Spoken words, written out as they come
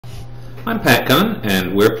I'm Pat Gunn,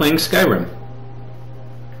 and we're playing Skyrim.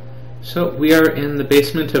 So we are in the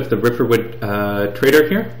basement of the Riverwood Trader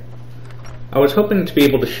here. I was hoping to be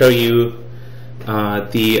able to show you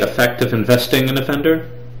the effect of investing in a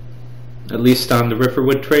vendor, at least on the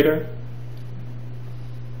Riverwood Trader.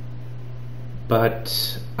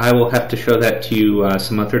 But I will have to show that to you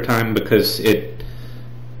some other time because it...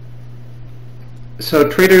 So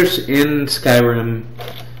traders in Skyrim,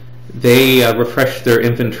 they refresh their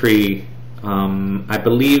inventory, I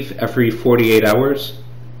believe, every 48 hours.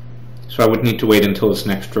 So I would need to wait until its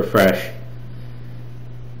next refresh.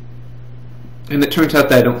 And it turns out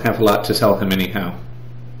that I don't have a lot to sell him anyhow.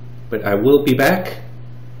 But I will be back.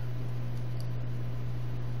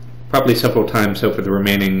 Probably several times over the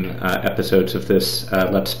remaining episodes of this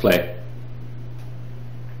Let's Play.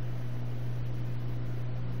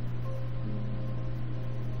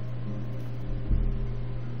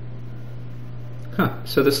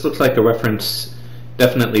 So this looks like a reference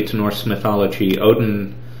definitely to Norse mythology.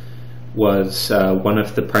 Odin was one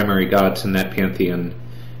of the primary gods in that pantheon,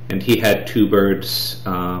 and he had two birds.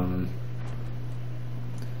 Let's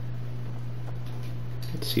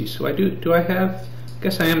see, so do I have... I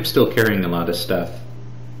guess I am still carrying a lot of stuff.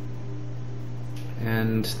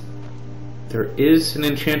 And there is an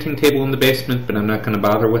enchanting table in the basement, but I'm not going to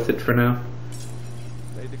bother with it for now.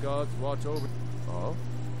 May the gods watch over... Oh?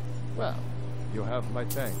 Well, you have my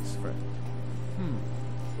thanks, friend.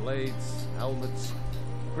 Blades, helmets,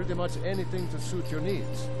 pretty much anything to suit your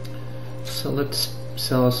needs. So let's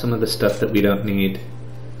sell some of the stuff that we don't need.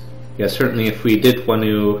 Yeah, certainly if we did want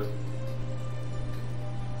to...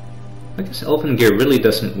 I guess elven gear really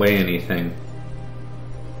doesn't weigh anything.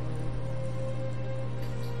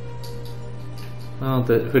 Well,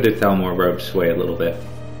 the hooded Thalmor robes weigh a little bit.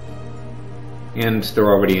 And they're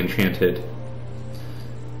already enchanted.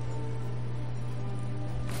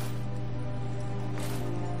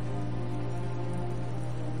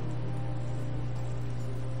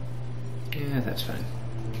 Yeah, that's fine.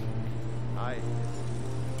 Aye.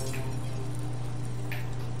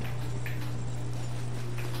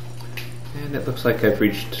 And it looks like I've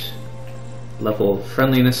reached level of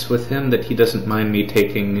friendliness with him that he doesn't mind me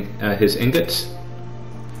taking his ingots,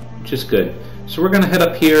 which is good. So we're going to head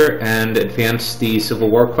up here and advance the Civil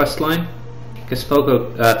War quest line. I guess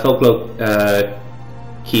Felglow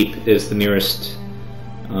Keep is the nearest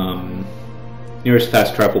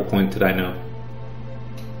fast travel point that I know.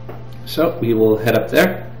 So we will head up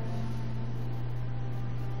there.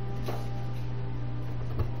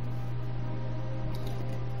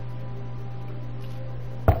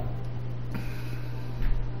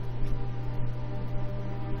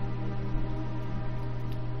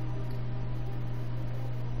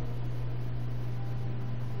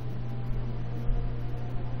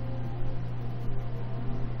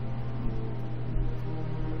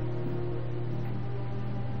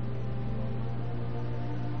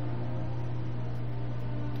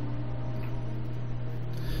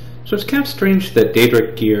 So it's kind of strange that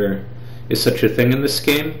Daedric gear is such a thing in this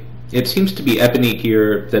game. It seems to be ebony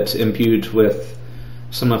gear that's imbued with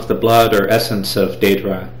some of the blood or essence of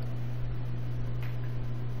Daedra.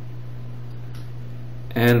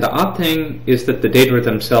 And the odd thing is that the Daedra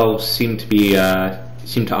themselves seem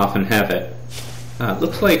to often have it.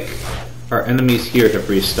 Looks like our enemies here have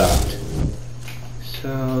restocked.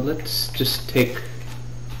 So let's just take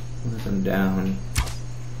one of them down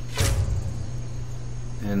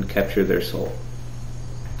and capture their soul.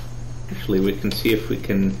 Actually, we can see if we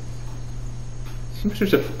can... Seems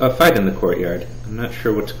there's a fight in the courtyard. I'm not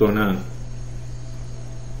sure what's going on.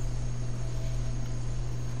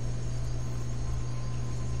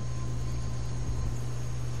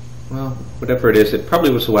 Well, whatever it is, it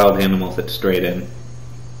probably was a wild animal that strayed in.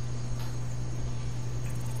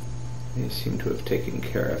 They seem to have taken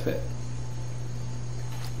care of it.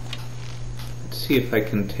 Let's see if I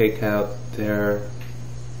can take out their...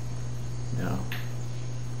 No.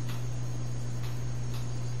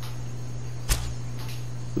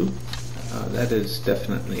 Oop. That is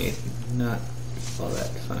definitely not all that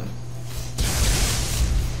fun.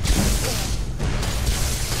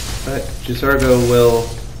 But Jizargo will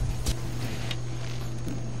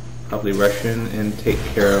probably rush in and take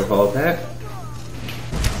care of all that.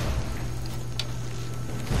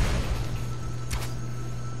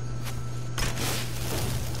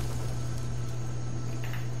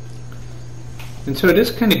 And so it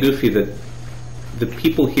is kind of goofy that the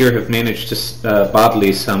people here have managed to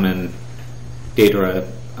bodily summon Daedra.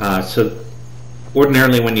 So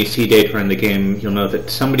ordinarily when you see Daedra in the game, you'll know that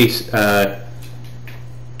somebody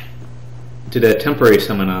did a temporary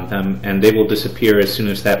summon on them, and they will disappear as soon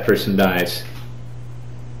as that person dies.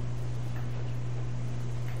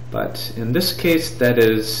 But in this case, that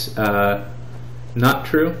is not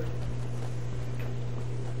true.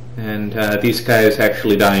 And these guys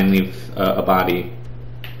actually die and leave a body,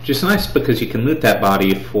 which is nice because you can loot that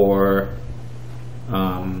body for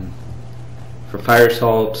fire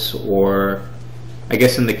salts, or I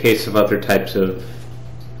guess in the case of other types of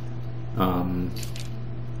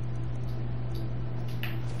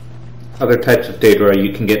Daedra,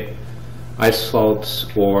 you can get ice salts,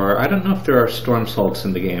 or I don't know if there are storm salts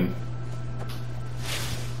in the game.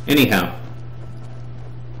 Anyhow,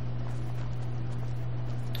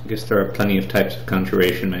 I guess there are plenty of types of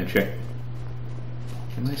conjuration magic.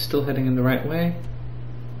 Am I still heading in the right way?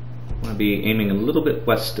 I want to be aiming a little bit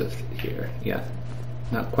west of here. Yeah,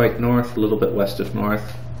 not quite north, a little bit west of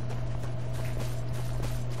north.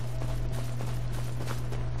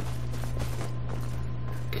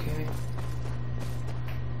 Okay.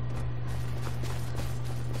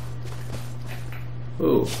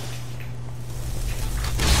 Ooh.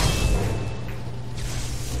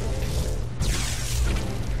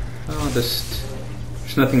 Oh,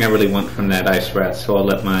 there's nothing I really want from that ice rat, so I'll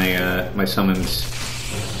let my summon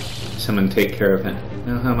take care of it.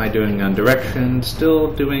 Now, how am I doing on direction?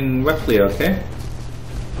 Still doing roughly okay.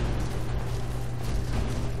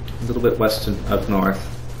 A little bit west of north.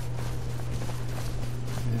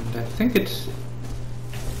 And I think it's...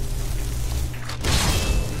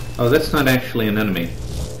 Oh, that's not actually an enemy.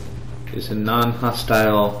 It's a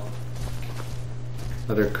non-hostile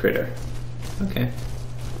other critter. Okay.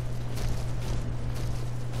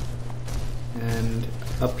 And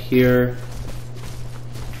up here...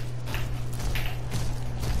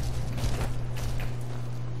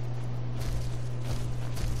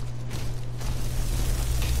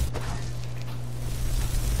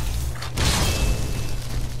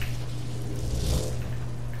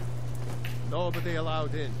 Nobody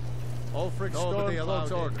allowed in. Ulfric Nobody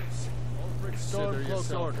allowed orders. Ulfric Consider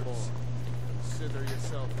yourself warned. Consider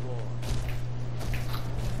yourself warned.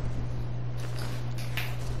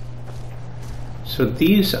 So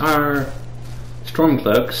these are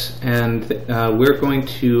Stormcloaks, and we're going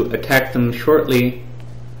to attack them shortly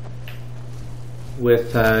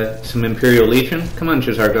with some Imperial Legion. Come on,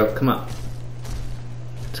 Jazargo, come up.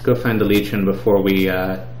 Let's go find the Legion before we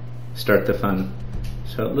start the fun.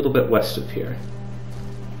 So a little bit west of here.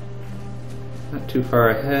 Not too far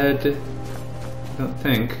ahead, I don't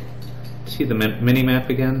think. See the mini-map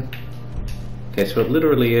again? Okay, so it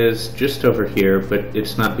literally is just over here, but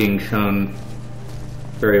it's not being shown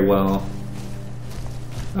very well.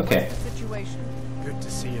 Okay. Good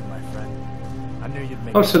to see you, my friend. I knew you'd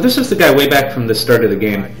make. Oh, so this is the guy way back from the start of the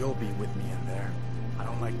game. You'll be with me in there. I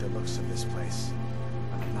don't like the looks of this place.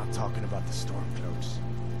 I'm not talking about the Stormcloaks.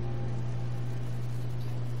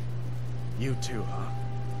 You too, huh?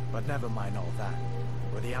 But never mind all that.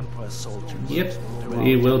 We're the Emperor's soldiers. Yep,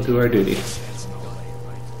 we will do our duty.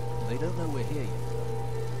 They don't know we're here yet.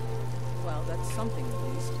 Well, that's something at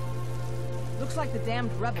least. Looks like the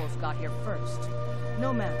damned rebels got here first.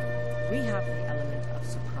 No matter, we have the element of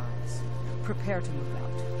surprise. Prepare to move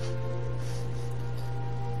out.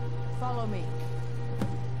 Follow me.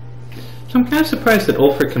 So I'm kind of surprised that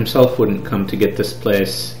Ulfric himself wouldn't come to get this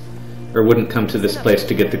place, or wouldn't come to this place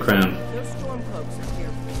to get the crown. Those Stormcloaks are here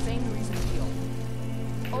for the same reason we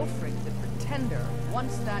all. Ulfric, the Pretender,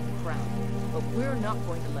 wants that crown, but we're not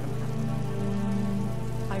going to let him have it.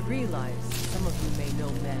 I realize some of you may know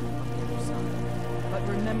men on the other side, but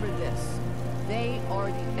remember this. They are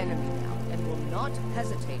the enemy now, and will not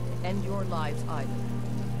hesitate to end your lives either.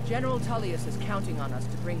 General Tullius is counting on us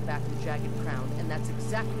to bring back the Jagged Crown, and that's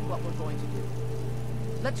exactly what we're going to do.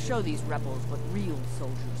 Let's show these rebels what real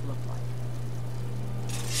soldiers look like.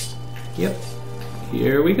 Yep.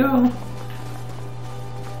 Here we go.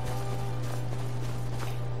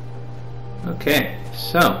 Okay,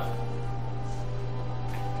 so.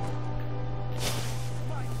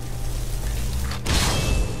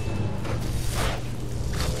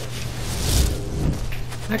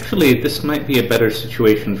 Actually, this might be a better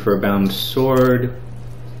situation for a bound sword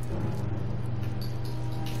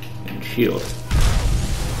and shield.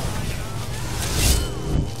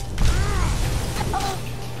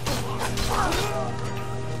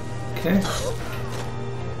 Okay.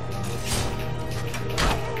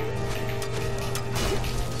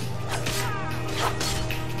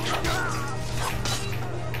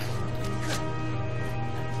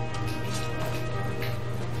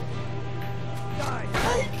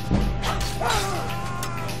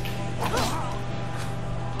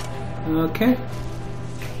 Okay.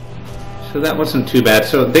 So that wasn't too bad.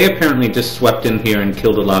 So they apparently just swept in here and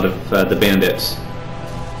killed a lot of the bandits.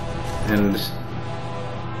 And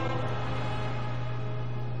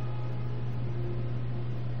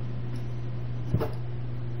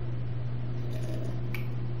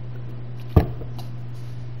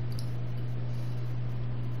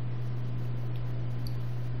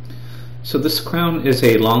So this crown is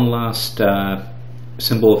a long-lost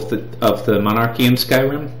symbol of the monarchy in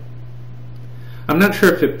Skyrim. I'm not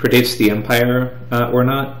sure if it predates the Empire or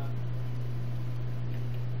not.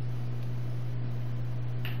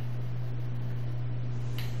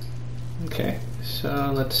 Okay,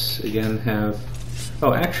 so let's again have...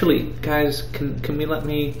 Oh, actually, guys, can we let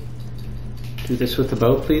me do this with the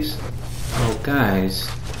bow, please? Oh, guys,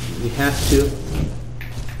 we have to.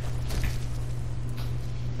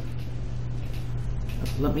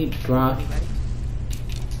 Let me draw.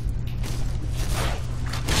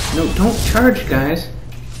 No, don't charge, guys.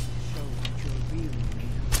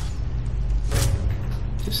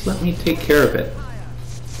 Just let me take care of it.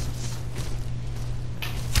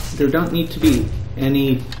 There don't need to be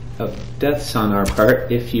any deaths on our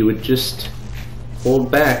part if you would just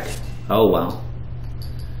hold back. Oh well.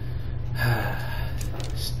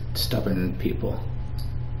 Stubborn people.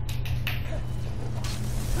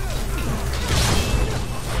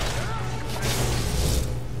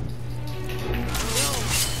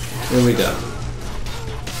 Here we go.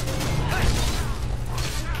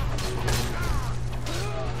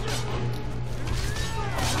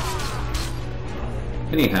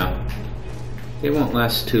 Anyhow, they won't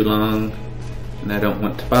last too long, and I don't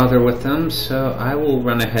want to bother with them, so I will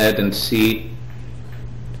run ahead and see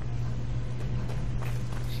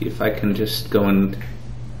if I can just go and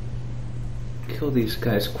kill these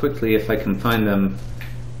guys quickly if I can find them.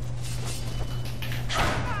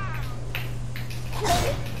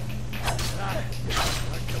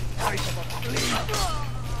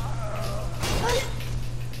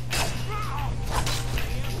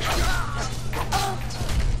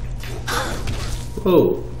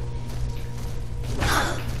 Whoa.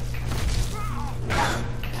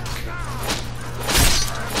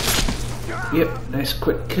 Yep, nice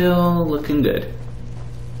quick kill, looking good.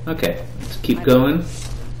 Okay, let's keep going.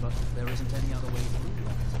 But there isn't any other way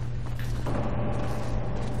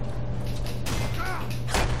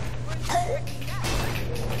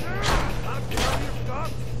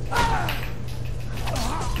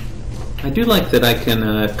I do like that I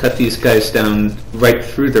can cut these guys down right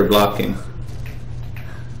through their blocking.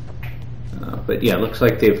 But yeah, looks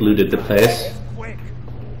like they've looted the place.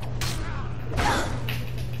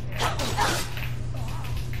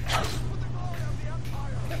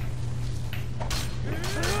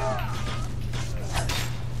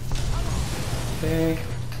 Okay.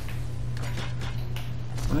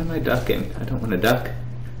 Why am I ducking? I don't want to duck.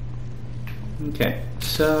 Okay,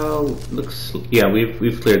 so looks, yeah,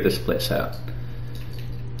 we've cleared this place out.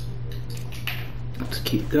 Let's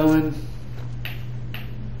keep going.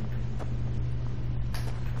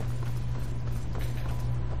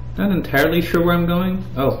 Not entirely sure where I'm going.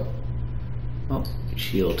 Oh. Well,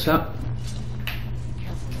 shields up.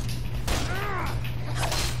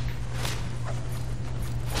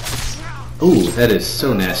 Ooh, that is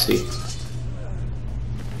so nasty.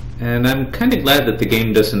 And I'm kind of glad that the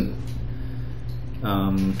game doesn't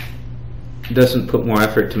put more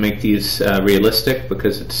effort to make these realistic,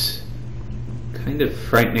 because it's kind of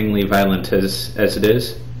frighteningly violent as it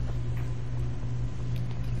is.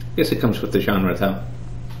 I guess it comes with the genre, though.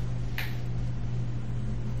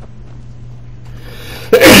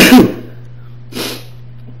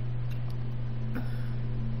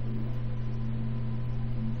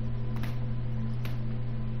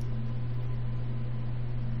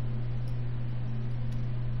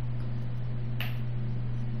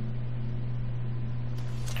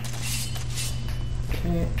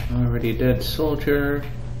 Okay, already dead soldier.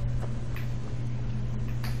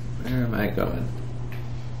 Where am I going?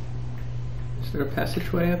 Is there a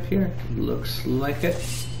passageway up here? Looks like it.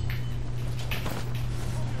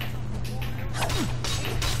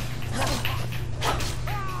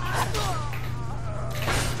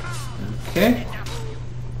 Okay.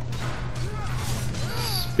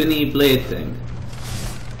 Spinny blade thing.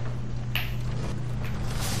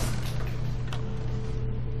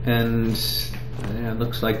 And yeah, it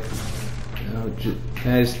looks like, oh,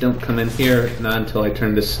 guys, don't come in here, not until I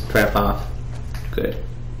turn this trap off. Good.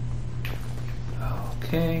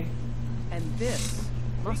 Okay. And this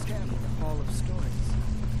must be the Hall of Stories.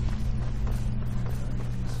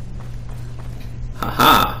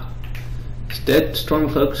 Haha! It's dead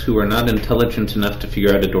stormcloaks who are not intelligent enough to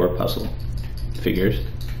figure out a door puzzle. Figures.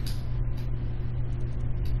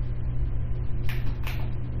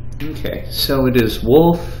 Okay, so it is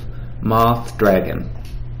wolf, moth, dragon.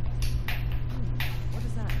 What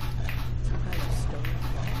is that? Some kind of stone?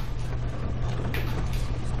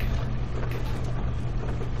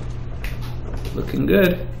 Looking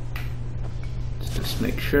good. Let's just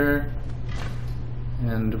make sure.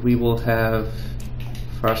 And we will have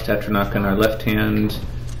Frost Atronach in our left hand,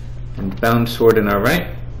 and Bound Sword in our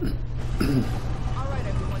right. Alright,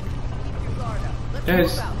 everyone. Keep your guard up. Let's move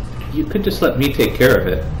Guys, out. you could just let me take care of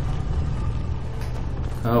it.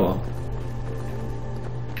 Oh well.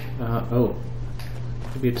 Oh.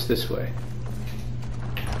 Maybe it's this way.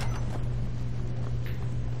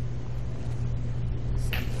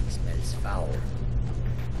 Something smells foul.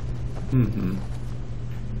 Mm-hmm.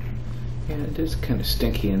 Yeah, it is kind of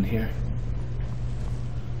stinky in here.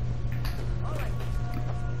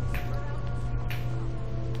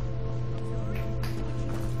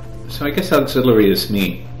 So I guess auxiliary is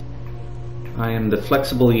me. I am the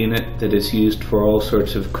flexible unit that is used for all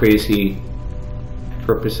sorts of crazy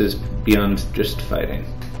purposes beyond just fighting.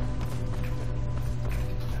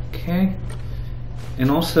 Okay. And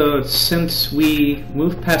also, since we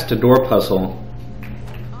moved past a door puzzle,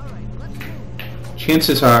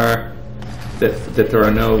 chances are that there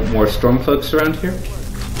are no more Stormcloaks around here.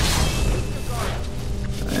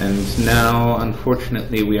 And now,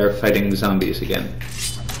 unfortunately, we are fighting zombies again.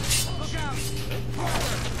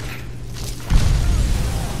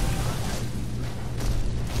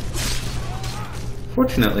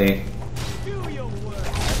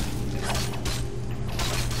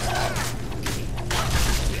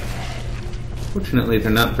 Fortunately,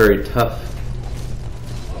 they're not very tough.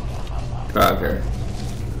 Draugr.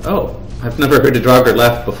 Oh, I've never heard a Draugr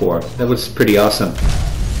laugh before. That was pretty awesome.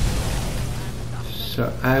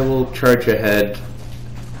 So I will charge ahead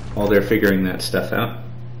while they're figuring that stuff out.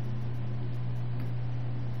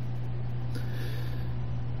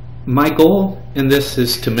 My goal in this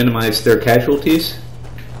is to minimize their casualties.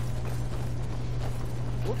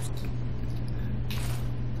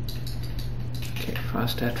 Okay,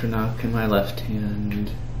 Frost Atronach in my left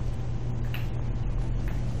hand.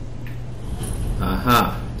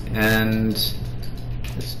 Aha. And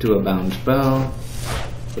let's do a bound bow,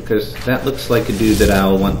 because that looks like a dude that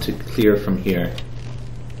I'll want to clear from here.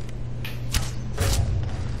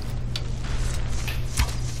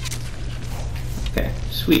 Okay,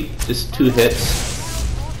 sweet. Just 2 hits.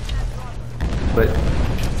 But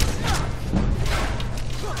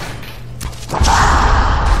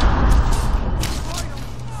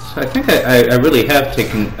so I think I really have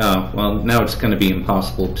taken. Oh, well, now it's going to be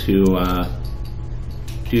impossible to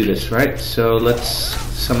do this, right? So let's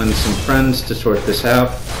summon some friends to sort this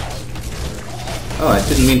out. Oh, I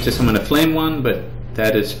didn't mean to summon a flame one, but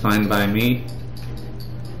that is fine by me.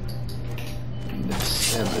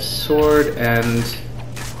 Let's have the sword and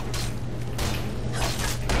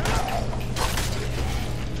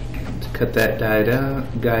to cut that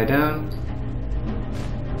guy down.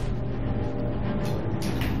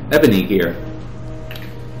 Ebony gear.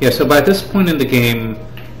 Yeah, so by this point in the game,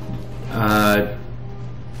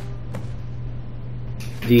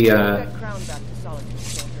 That crown back to Solitude,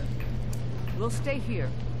 soldier. We'll stay here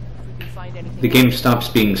if we can find anything. the game stops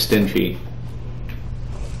being stingy.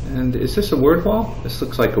 And is this a word wall? This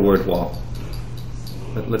looks like a word wall.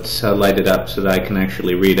 But let's light it up so that I can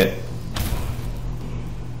actually read it.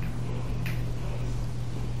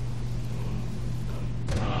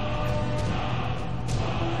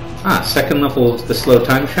 Ah, second level, the slow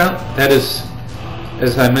time shout. That is,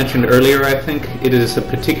 as I mentioned earlier, I think it is a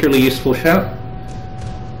particularly useful shout.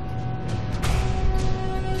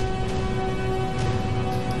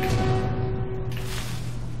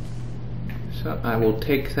 So I will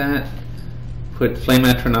take that, put Flame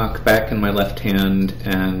Atronach back in my left hand,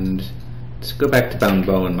 and let's go back to Bound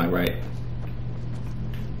Bow in my right.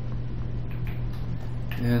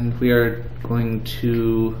 And we are going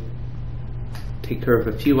to take care of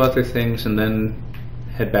a few other things and then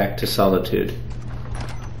head back to Solitude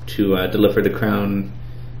to deliver the crown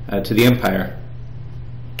to the Empire.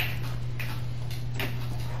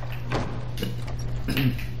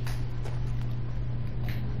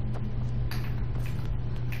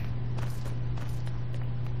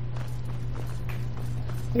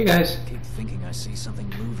 Hey guys. I keep thinking I see something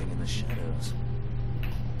moving in the shadows.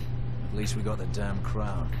 At least we got the damn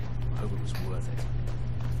crown. I hope it was worth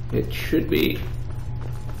it. It should be.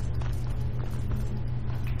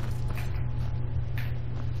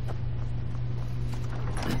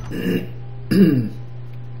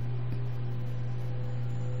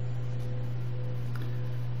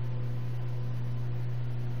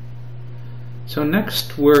 So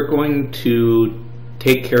next we're going to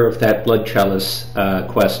take care of that Blood Chalice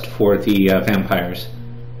quest for the vampires.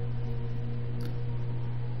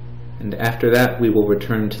 And after that we will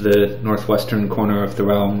return to the northwestern corner of the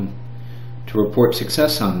realm to report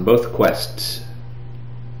success on both quests.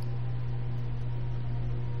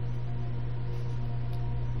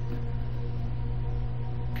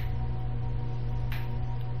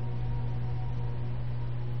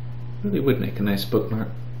 Really would make a nice bookmark.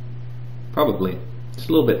 Probably. It's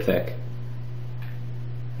a little bit thick.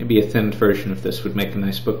 Maybe a thinned version of this would make a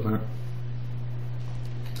nice bookmark.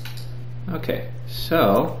 Okay,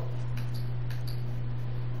 so...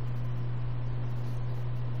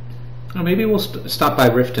 oh, maybe we'll stop by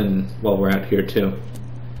Riften while we're out here too.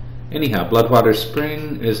 Anyhow, Bloodwater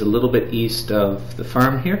Spring is a little bit east of the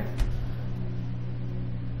farm here.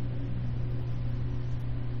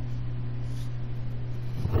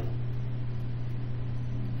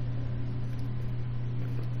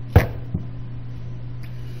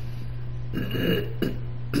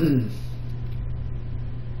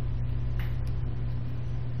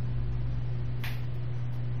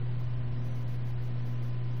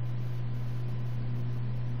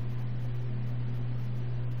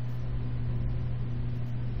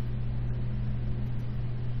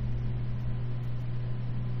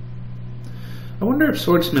 I wonder if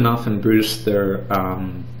swordsmen often bruise their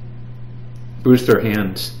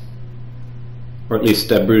hands, or at least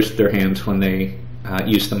bruise their hands when they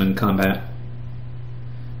use them in combat.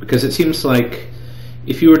 Because it seems like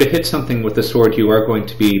if you were to hit something with a sword, you are going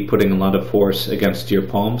to be putting a lot of force against your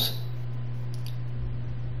palms.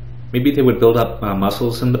 Maybe they would build up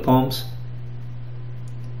muscles in the palms.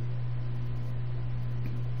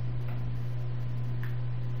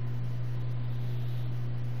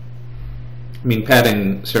 I mean,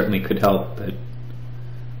 padding certainly could help, but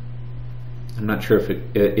I'm not sure if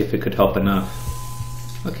it could help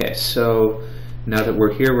enough. Okay, so now that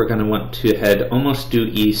we're here, we're going to want to head almost due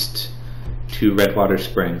east to Redwater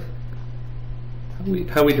Spring.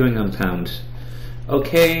 How are we doing on pounds?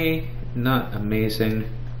 Okay, not amazing.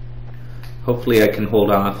 Hopefully I can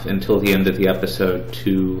hold off until the end of the episode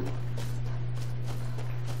to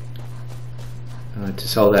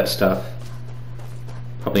sell that stuff.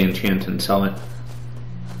 Probably enchant and sell it.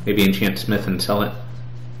 Maybe enchant smith and sell it.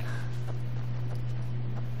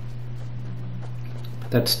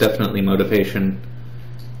 That's definitely motivation.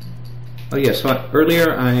 Oh yeah, so earlier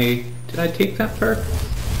did I take that perk?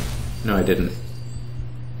 No, I didn't.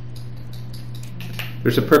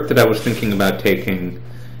 There's a perk that I was thinking about taking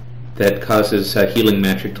that causes healing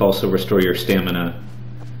magic to also restore your stamina,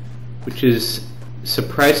 which is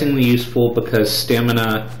surprisingly useful because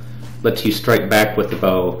stamina lets you strike back with the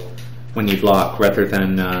bow when you block rather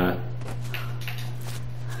than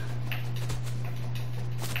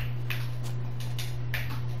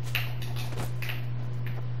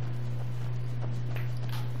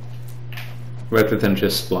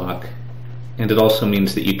just block. And it also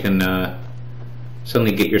means that you can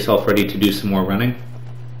suddenly get yourself ready to do some more running.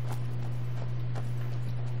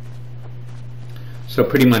 So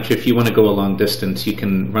pretty much if you want to go a long distance, you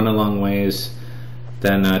can run a long ways,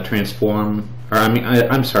 then transform, or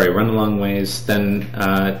I'm sorry, run a long ways, then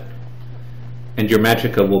and your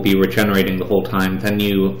magicka will be regenerating the whole time. Then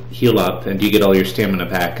you heal up and you get all your stamina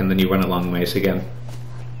back, and then you run a long ways again.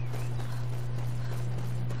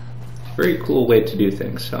 Very cool way to do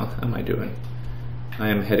things. So how am I doing? I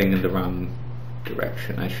am heading in the wrong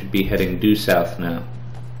direction. I should be heading due south now.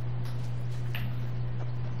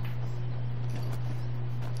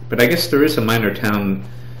 But I guess there is a minor town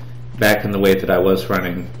back in the way that I was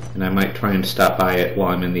running, and I might try and stop by it while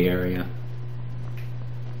I'm in the area.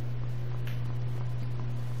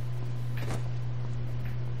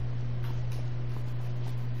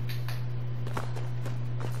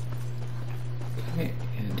 Okay,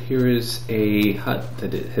 and here is a hut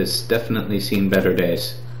that it has definitely seen better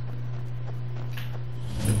days.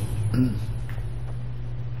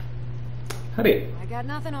 Howdy. I got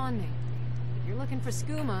nothing on me. If you're looking for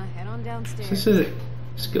Skooma, head on downstairs. This is a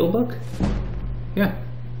skill book? Yeah,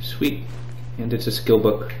 sweet. And it's a skill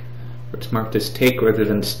book. It's marked as take rather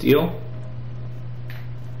than steal.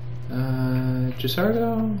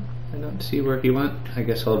 Gisardo? I don't see where he went. I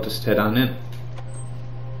guess I'll just head on in.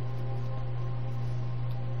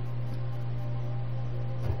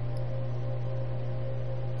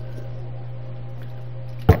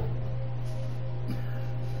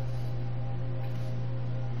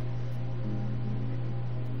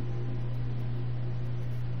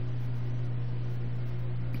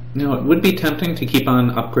 Now, it would be tempting to keep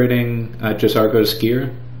on upgrading Gisargo's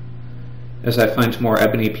gear, as I find more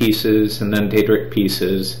ebony pieces and then Daedric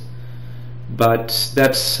pieces, but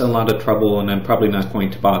that's a lot of trouble, and I'm probably not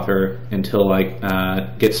going to bother until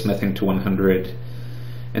I get smithing to 100,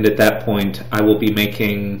 and at that point I will be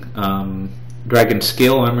making dragon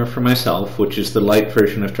scale armor for myself, which is the light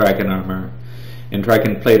version of dragon armor, and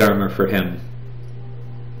dragon plate armor for him,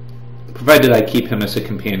 provided I keep him as a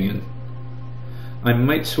companion. I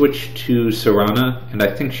might switch to Serana, and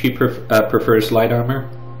I think she prefers light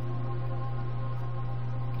armor.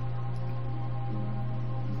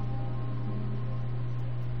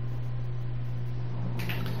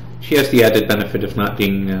 she has the added benefit of not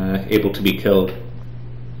being able to be killed.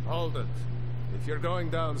 Hold it. If you're going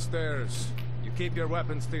downstairs, you keep your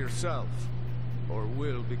weapons to yourself, or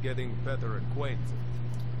we'll be getting better acquainted.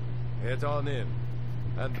 Head on in,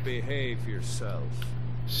 and behave yourself.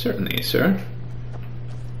 Certainly, sir.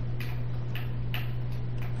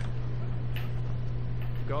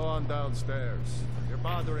 Go on downstairs. You're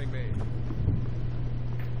bothering me.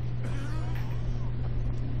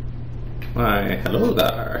 Why, hello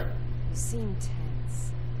there. You seem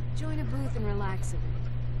tense. Join a booth and relax a bit.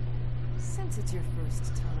 Since it's your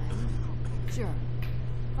first time, sure.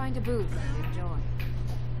 Find a booth and enjoy.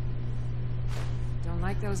 Don't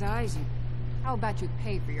like those eyes, you? How about you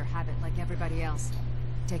pay for your habit like everybody else?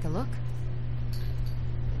 Take a look.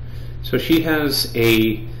 So she has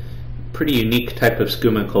a pretty unique type of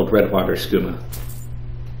skooma called redwater skooma.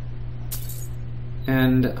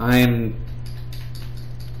 And I'm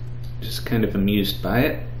just kind of amused by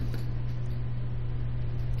it.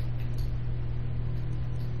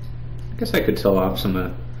 I guess I could sell off some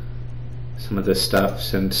of this stuff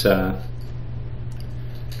since I'm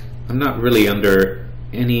not really under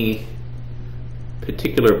any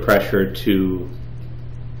particular pressure to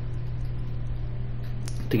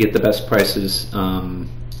get the best prices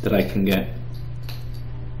that I can get.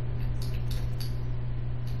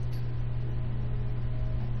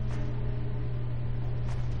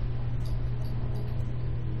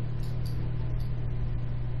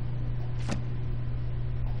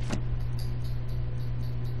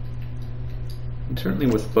 And certainly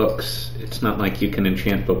with books, it's not like you can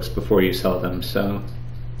enchant books before you sell them, so...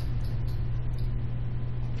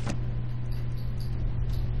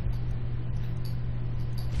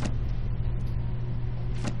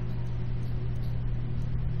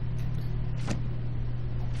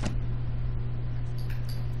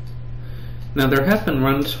 Now there have been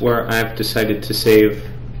runs where I've decided to save.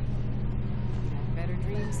 Better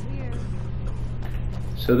dreams here.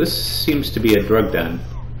 So this seems to be a drug den.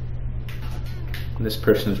 And this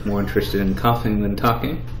person is more interested in coughing than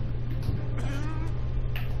talking.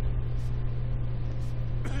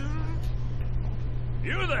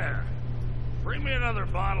 You there! Bring me another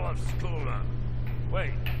bottle of Skooma.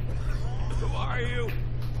 Wait, who are you?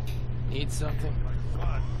 Need something?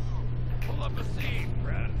 What? Pull up a seat,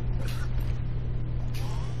 friend.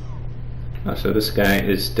 Oh, so this guy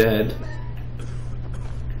is dead.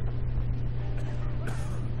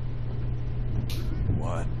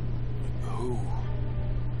 What? Who?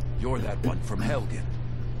 You're that one from Helgen.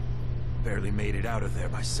 Barely made it out of there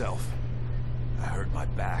myself. I hurt my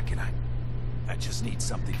back and I just need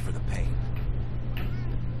something for the pain.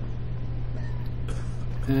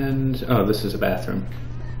 And, oh, this is a bathroom.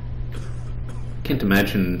 Can't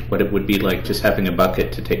imagine what it would be like just having a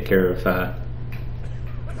bucket to take care of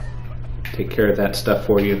that stuff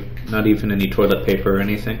for you. Not even any toilet paper or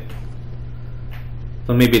anything.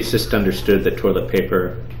 Well, maybe it's just understood that toilet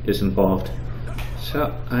paper is involved.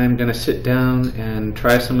 So I'm gonna sit down and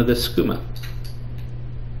try some of this skooma.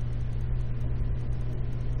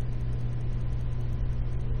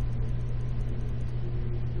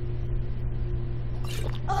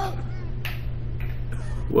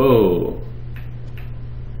 Whoa.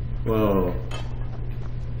 Whoa.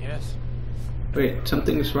 Yes. Wait,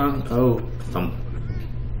 something's wrong. Oh, thump.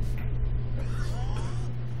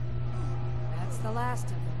 That's the last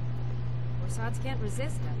of them. Corsads can't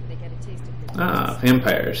resist after they get a taste of good Ah,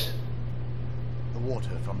 vampires. The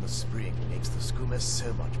water from the spring makes the skooma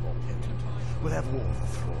so much more potent. We'll have war for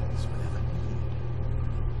thralls whenever needed.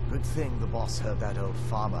 Good thing the boss heard that old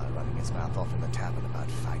farmer running his mouth off in the tavern about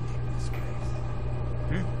finding this place.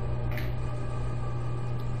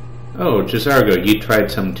 Oh, Jazargo, you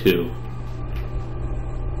tried some too.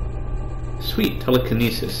 Sweet,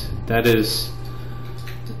 telekinesis. That is...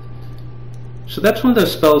 So that's one of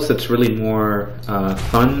those spells that's really more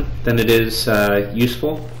fun than it is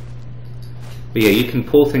useful. But yeah, you can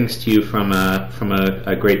pull things to you from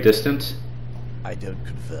a great distance. I don't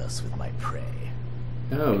converse with my prey.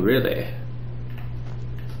 Oh, really?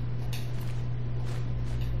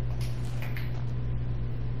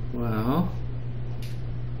 Well...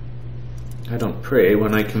 I don't pray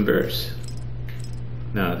when I converse.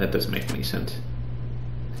 No, that doesn't make any sense.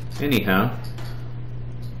 Anyhow,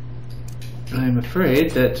 I'm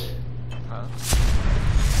afraid that...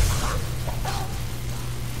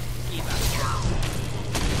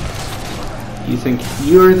 You think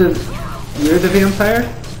you're the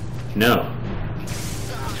vampire? No.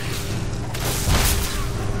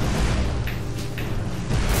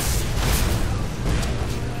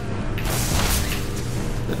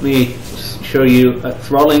 Let me show you a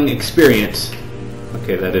thralling experience.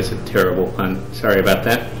 Okay, that is a terrible pun. Sorry about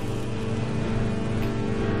that.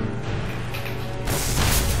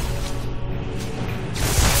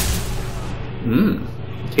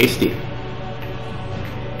 Tasty.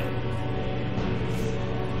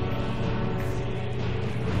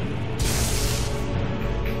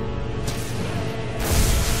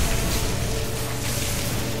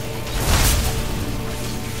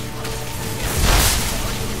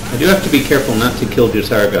 I do have to be careful not to kill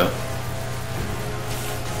Jizargo.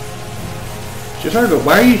 Jizargo,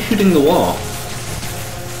 why are you shooting the wall?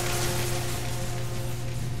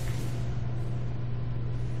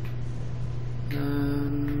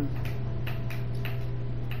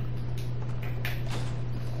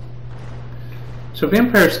 So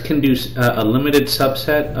vampires can do a limited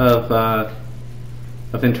subset of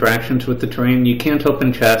interactions with the terrain. You can't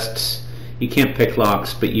open chests, you can't pick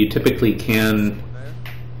locks, but you typically can.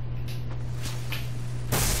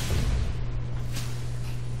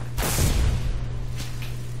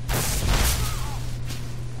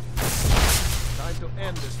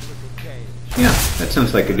 Yeah, that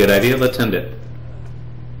sounds like a good idea. Let's end it.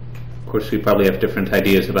 Of course, we probably have different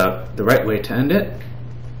ideas about the right way to end it.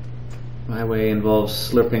 My way involves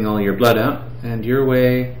slurping all your blood out, and your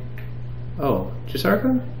way... Oh,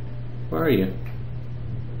 Jizargo? Where are you?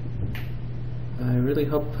 I really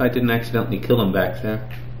hope I didn't accidentally kill him back there.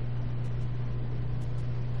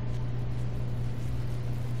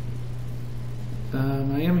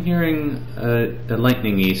 I am hearing a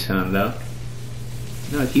lightning-y sound, though.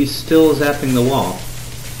 No, he's still zapping the wall.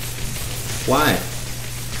 Why?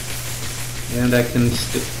 And I can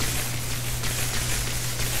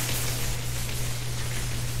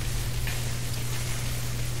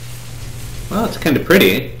well, it's kind of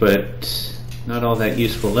pretty, but not all that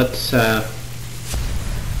useful. Let's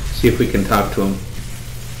see if we can talk to him.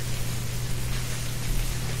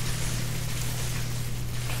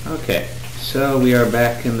 Okay, so we are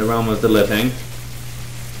back in the realm of the living.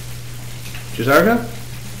 Jizargo?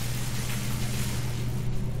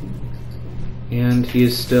 And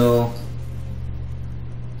he's still...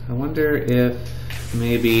 I wonder if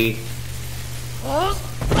maybe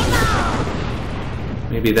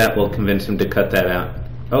that will convince him to cut that out.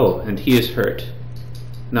 Oh, and he is hurt.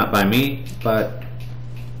 Not by me, but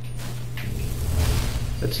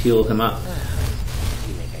let's heal him up.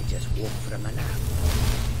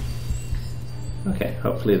 Okay,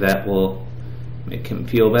 hopefully that will make him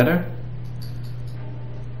feel better.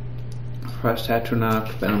 Frost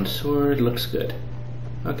Atronach, bound sword, looks good.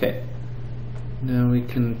 Okay, now we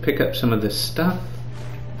can pick up some of this stuff.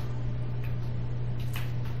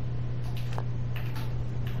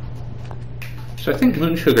 So I think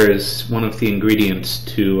moon sugar is one of the ingredients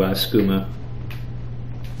to skooma.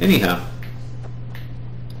 Anyhow,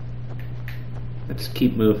 let's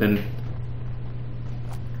keep moving.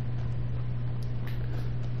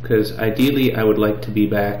 Because ideally I would like to be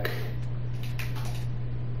back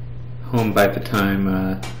home by the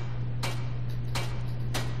time...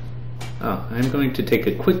 Oh, I'm going to take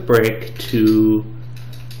a quick break to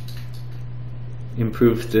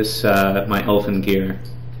improve this, my elven gear.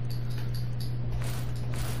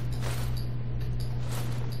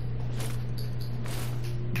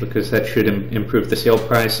 Because that should improve the sale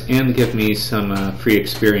price and give me some free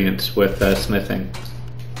experience with smithing.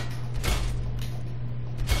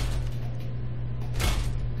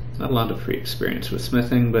 Not a lot of free experience with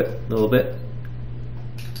smithing, but a little bit.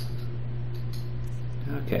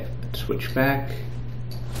 Okay, let's switch back.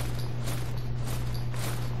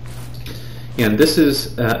 And this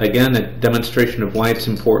is, again, a demonstration of why it's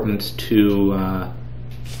important to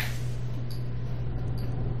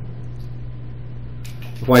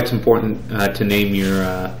name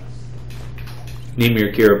your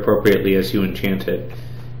gear appropriately as you enchant it.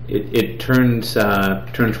 It turns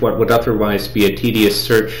what would otherwise be a tedious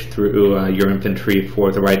search through your inventory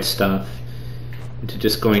for the right stuff into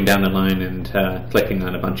just going down the line and clicking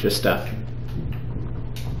on a bunch of stuff.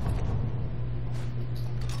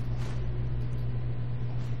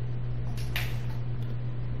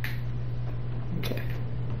 Okay,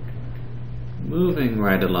 moving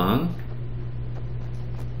right along.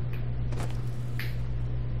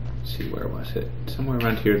 Where was it? Somewhere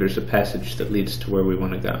around here there's a passage that leads to where we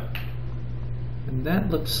want to go. And that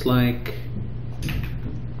looks like...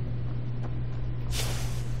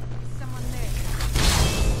 Someone there.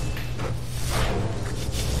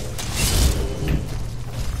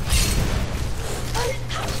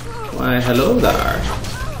 Why, hello there.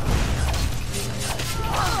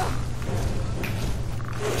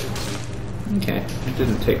 Okay, it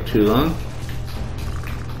didn't take too long.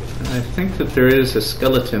 I think that there is a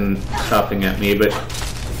skeleton chopping at me, but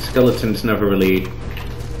skeletons never really...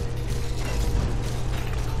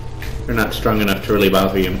 They're not strong enough to really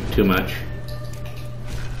bother you too much.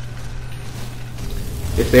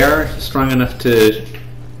 If if they are strong enough to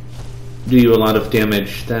do you a lot of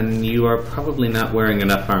damage, then you are probably not wearing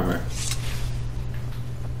enough armor.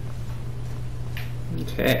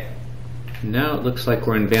 Okay. Now it looks like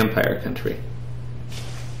we're in vampire country.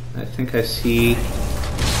 I think I see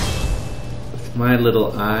with my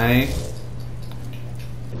little eye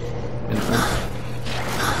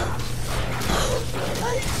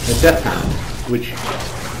a death hound, which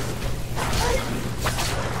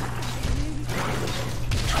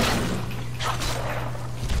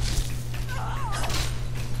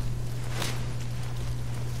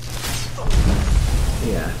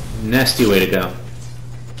yeah, nasty way to go.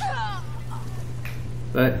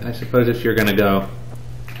 But I suppose if you're gonna go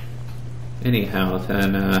anyhow,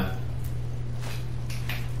 then it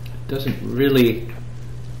doesn't really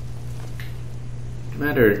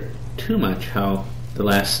matter too much how the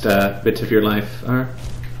last bits of your life are.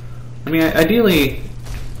 I mean, ideally,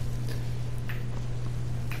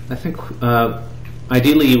 I think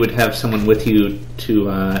ideally you would have someone with you to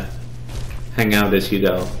hang out as you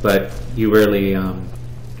go, but you rarely.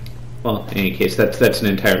 Well, in any case, that's an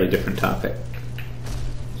entirely different topic.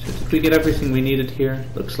 So did we get everything we needed here?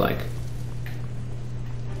 Looks like.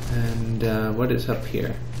 And what is up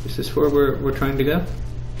here? Is this where we're trying to go?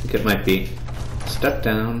 I think it might be. Step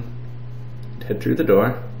down, head through the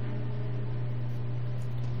door.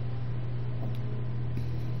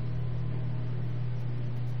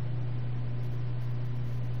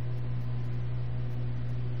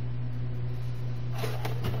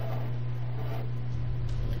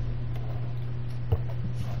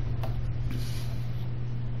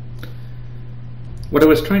 What I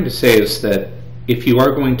was trying to say is that if you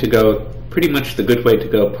are going to go, pretty much the good way to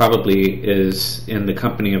go probably is in the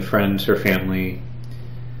company of friends or family,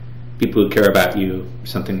 people who care about you,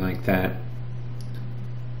 something like that.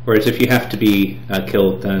 Whereas if you have to be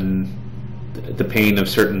killed, then the pain of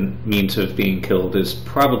certain means of being killed is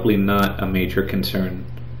probably not a major concern.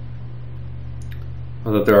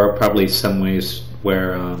 Although there are probably some ways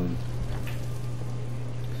where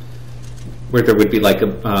there would be like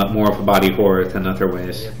a more of a body horror than other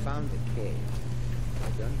ways. We have found the cave. I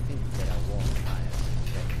don't think that I won't fire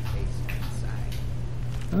the basement inside.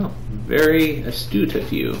 Oh, very astute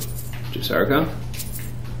of you, Jazargo.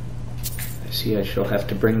 I see I shall have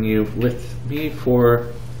to bring you with me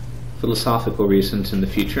for philosophical reasons in the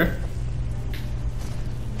future.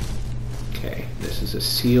 Okay, this is a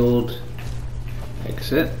sealed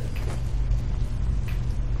exit.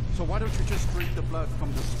 So why don't you just drink the blood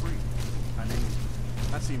from the spring? I mean,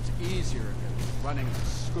 that seems easier than running to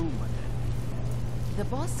Skooma. The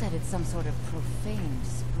boss said it's some sort of profane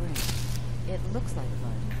spring. It looks like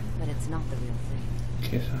blood, but it's not the real thing.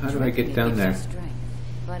 Okay, so how do I get down there? Strength,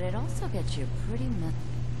 but it also gets you pretty much.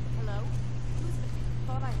 Hello? Who's it?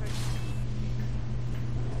 Thought I heard.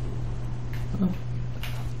 Oh.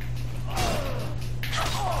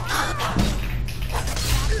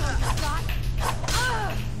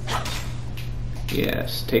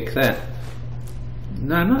 Yes, take that.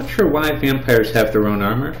 No, I'm not sure why vampires have their own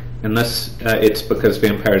armor, unless it's because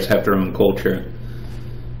vampires have their own culture.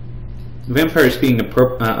 Vampires being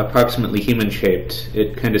approximately human-shaped,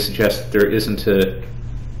 it kind of suggests that there isn't a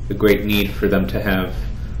great need for them to have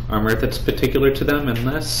armor that's particular to them,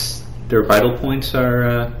 unless their vital points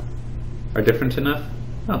are different enough.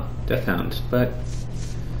 Oh, death hounds. But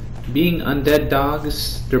being undead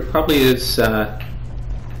dogs, there probably is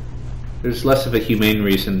there's less of a humane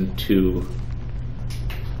reason to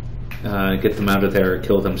get them out of there or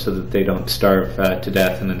kill them so that they don't starve to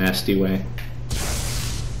death in a nasty way.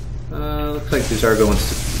 Looks like Jazargo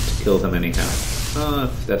wants to kill them anyhow.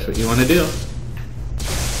 If that's what you want to do.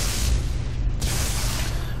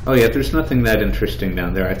 Oh yeah, there's nothing that interesting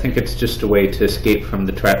down there. I think it's just a way to escape from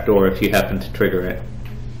the trapdoor if you happen to trigger it.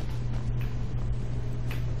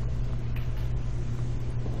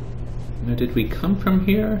 Now, did we come from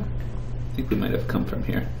here? I think we might have come from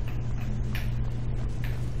here.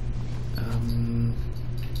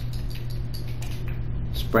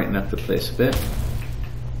 Let's brighten up the place a bit.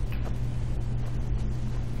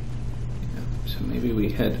 Yeah, so maybe we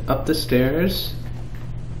head up the stairs.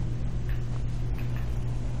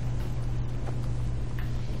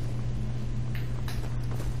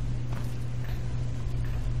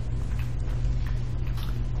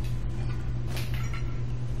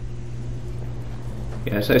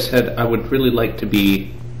 Yeah, as I said, I would really like to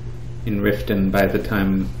be in Riften by the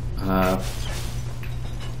time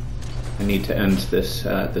I need to end this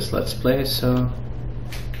this Let's Play, so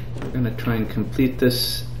we're going to try and complete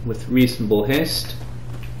this with reasonable haste.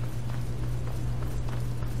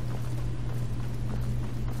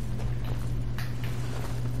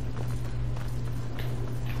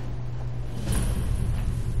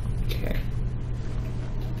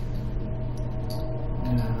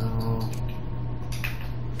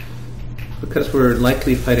 because we're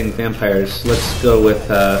likely fighting vampires, let's go with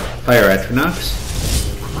Fire Atronachs.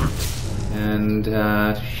 And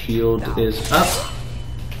shield is up.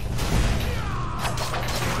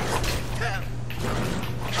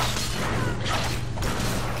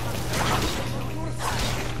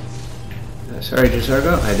 Sorry,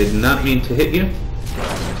 Jazargo, I did not mean to hit you.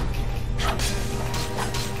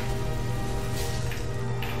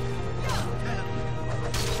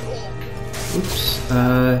 Oops.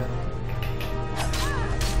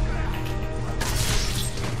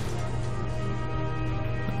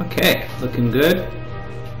 Okay, looking good.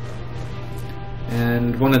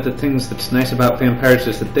 And one of the things that's nice about vampires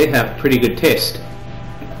is that they have pretty good taste.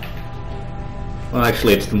 Well,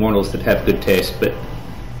 actually, it's the mortals that have good taste, but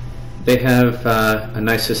they have a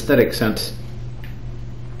nice aesthetic sense.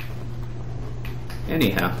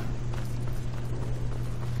 Anyhow.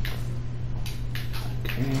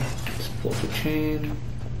 Okay, let's pull the chain.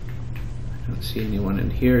 I don't see anyone in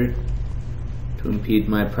here to impede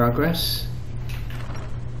my progress.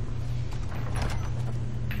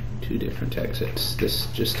 Two different exits. This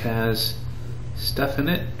just has stuff in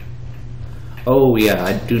it. Oh yeah,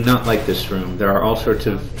 I do not like this room. There are all sorts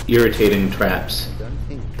of irritating traps. I don't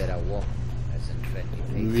think that I walk as in friendly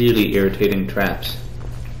faces. Really irritating traps.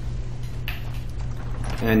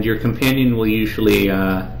 And your companion will usually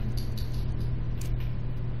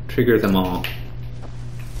trigger them all.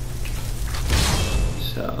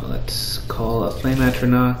 So let's call a Flame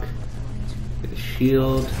Atronach, get a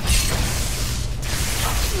shield.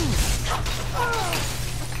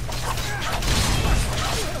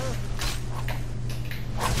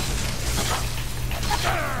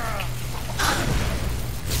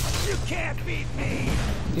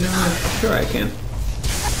 Yeah, sure I can.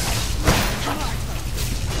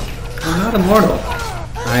 I'm not immortal.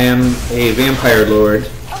 I am a vampire lord,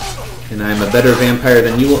 and I'm a better vampire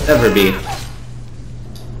than you will ever be.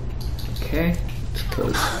 Okay, let's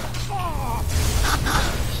close.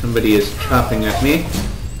 Somebody is chopping at me.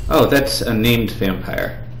 Oh, that's a named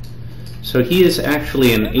vampire. So he is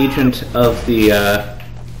actually an agent of the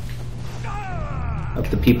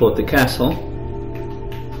people at the castle,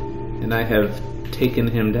 and I have taken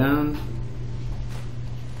him down.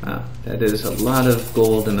 Wow, that is a lot of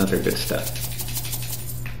gold and other good stuff.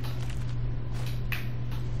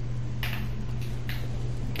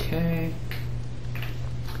 Okay.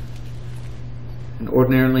 And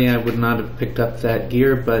ordinarily I would not have picked up that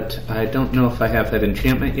gear, but I don't know if I have that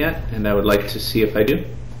enchantment yet, and I would like to see if I do.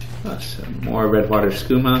 Oh, some more Redwater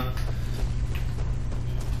Skooma.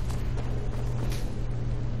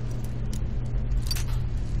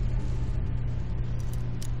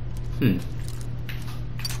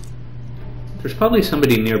 There's probably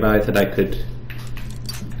somebody nearby that I could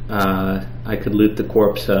loot the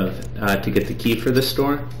corpse of to get the key for this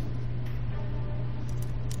store,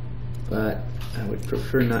 but I would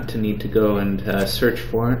prefer not to need to go and search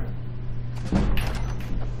for it.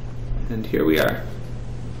 And here we are.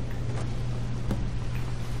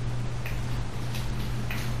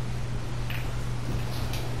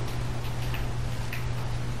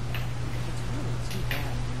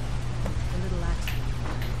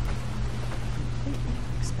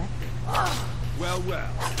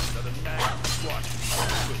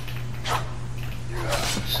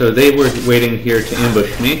 So they were waiting here to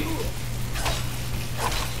ambush me.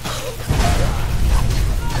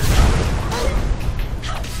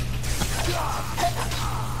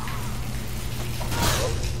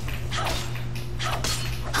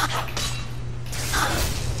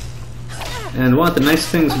 And one of the nice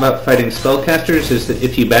things about fighting spellcasters is that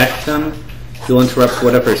if you bash them, you'll interrupt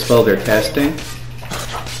whatever spell they're casting.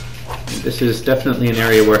 This is definitely an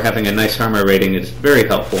area where having a nice armor rating is very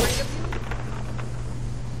helpful.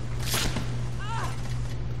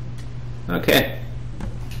 Okay.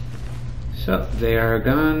 So they are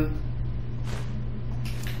gone.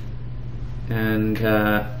 And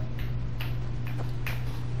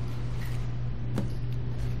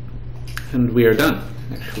we are done.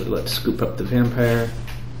 Actually, let's scoop up the vampire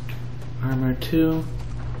armor too.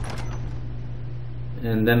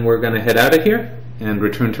 And then we're going to head out of here and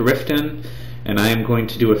return to Riften. And I am going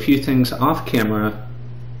to do a few things off camera.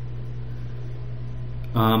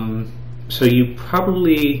 So you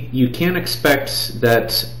can expect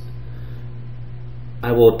that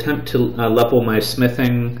I will attempt to level my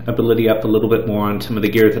smithing ability up a little bit more on some of the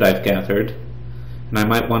gear that I've gathered. And I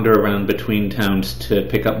might wander around between towns to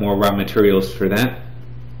pick up more raw materials for that.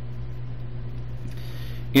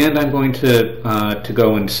 And I'm going to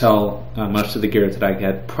go and sell most of the gear that I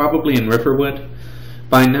get, probably in Riverwood.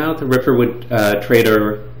 By now, the Riverwood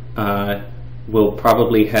trader will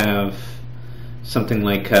probably have something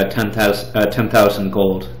like 10,000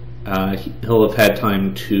 gold, he'll have had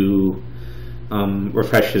time to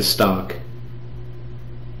refresh his stock.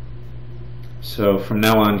 So from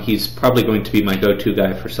now on, he's probably going to be my go-to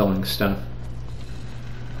guy for selling stuff.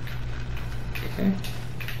 Okay.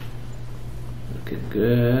 Looking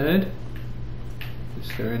good.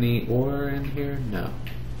 Is there any ore in here? No.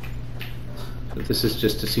 So this is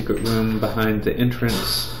just a secret room behind the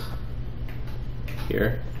entrance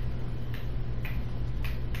here.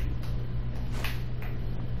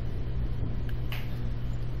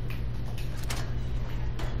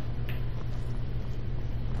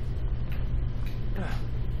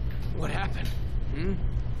 What happened?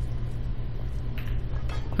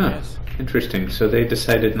 Huh. Yes. Interesting. So they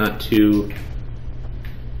decided not to...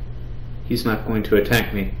 He's not going to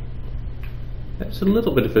attack me. That's a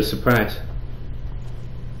little bit of a surprise.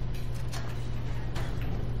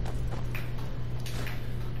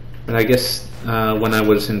 But I guess when I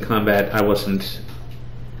was in combat, I wasn't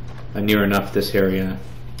near enough this area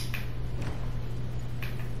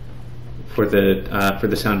for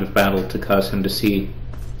the sound of battle to cause him to see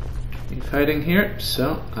me fighting here.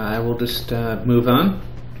 So I will just move on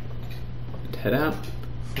and head out.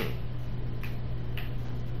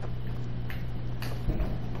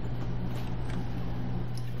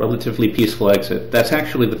 Relatively peaceful exit. That's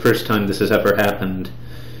actually the first time this has ever happened.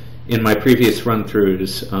 In my previous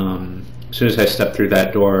run-throughs, as soon as I stepped through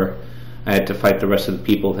that door, I had to fight the rest of the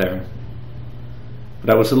people there. But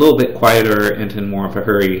I was a little bit quieter and in more of a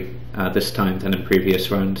hurry this time than in previous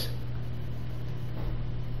runs.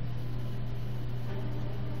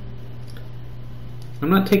 I'm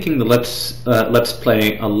not taking the let's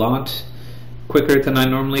play a lot quicker than I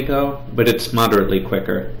normally go, but it's moderately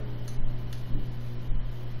quicker.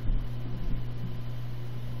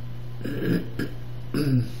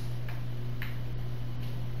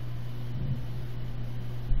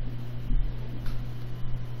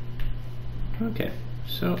 Okay,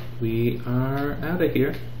 so we are out of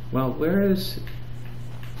here. Well, where is...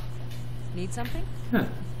 Need something? Huh.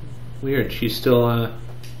 Weird, she's still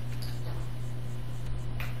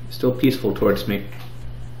peaceful towards me.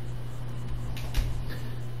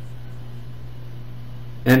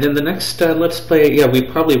 And in the next Let's Play, yeah, we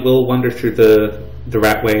probably will wander through the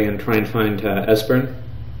Ratway and try and find Esbern.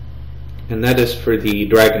 And that is for the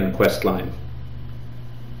Dragon quest line.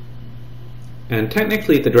 And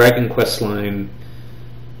technically the Dragon quest line,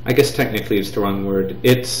 I guess technically is the wrong word,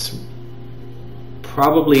 it's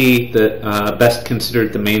probably the best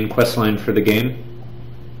considered the main quest line for the game.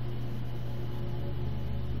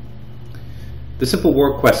 The Civil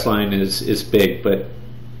War quest line is big, but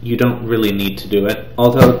you don't really need to do it.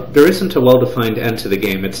 Although there isn't a well-defined end to the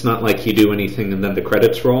game. It's not like you do anything and then the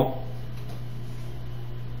credits roll.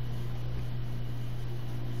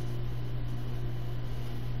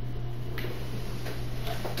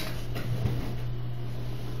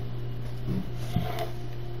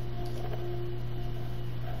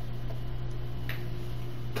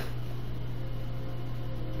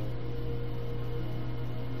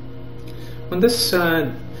 On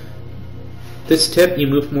this tip, you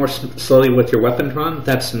move more slowly with your weapon drawn.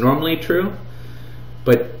 That's normally true,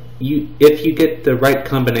 but if you get the right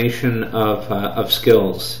combination of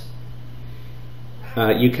skills,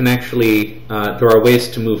 you can actually, there are ways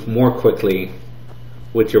to move more quickly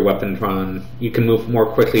with your weapon drawn. You can move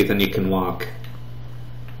more quickly than you can walk.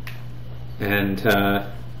 And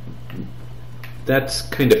that's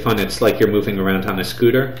kind of fun. It's like you're moving around on a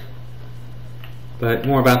scooter. But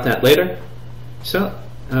more about that later. So,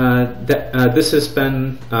 this has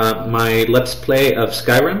been my Let's Play of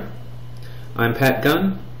Skyrim. I'm Pat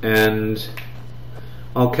Gunn, and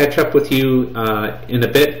I'll catch up with you in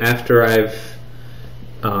a bit after I've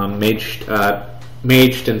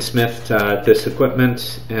maged and smithed this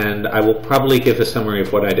equipment, and I will probably give a summary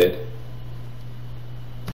of what I did.